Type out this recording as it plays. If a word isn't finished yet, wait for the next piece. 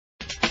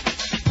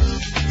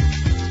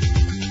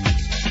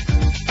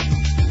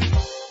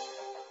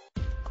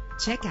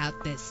Check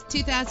out this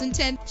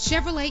 2010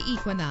 Chevrolet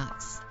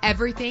Equinox.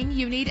 Everything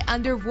you need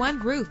under one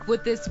roof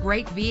with this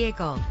great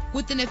vehicle.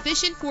 With an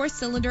efficient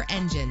 4-cylinder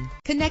engine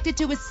connected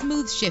to a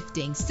smooth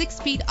shifting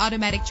 6-speed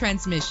automatic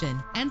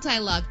transmission.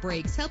 Anti-lock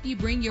brakes help you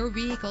bring your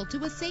vehicle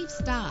to a safe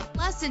stop.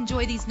 Plus,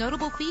 enjoy these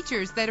notable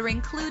features that are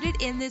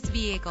included in this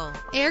vehicle: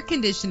 air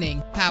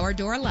conditioning, power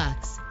door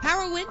locks,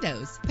 power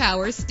windows,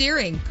 power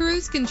steering,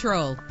 cruise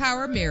control,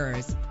 power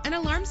mirrors, an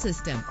alarm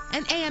system,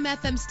 an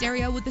AM/FM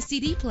stereo with a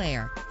CD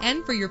player.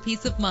 And for your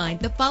peace of mind,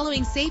 the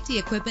following safety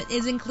equipment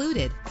is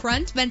included: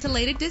 front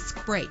ventilated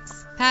disc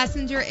brakes,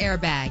 passenger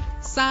airbag,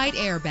 side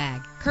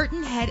airbag,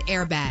 curtain head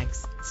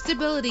airbags,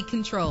 stability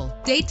control,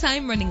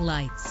 daytime running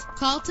lights.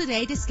 Call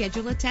today to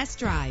schedule a test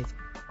drive.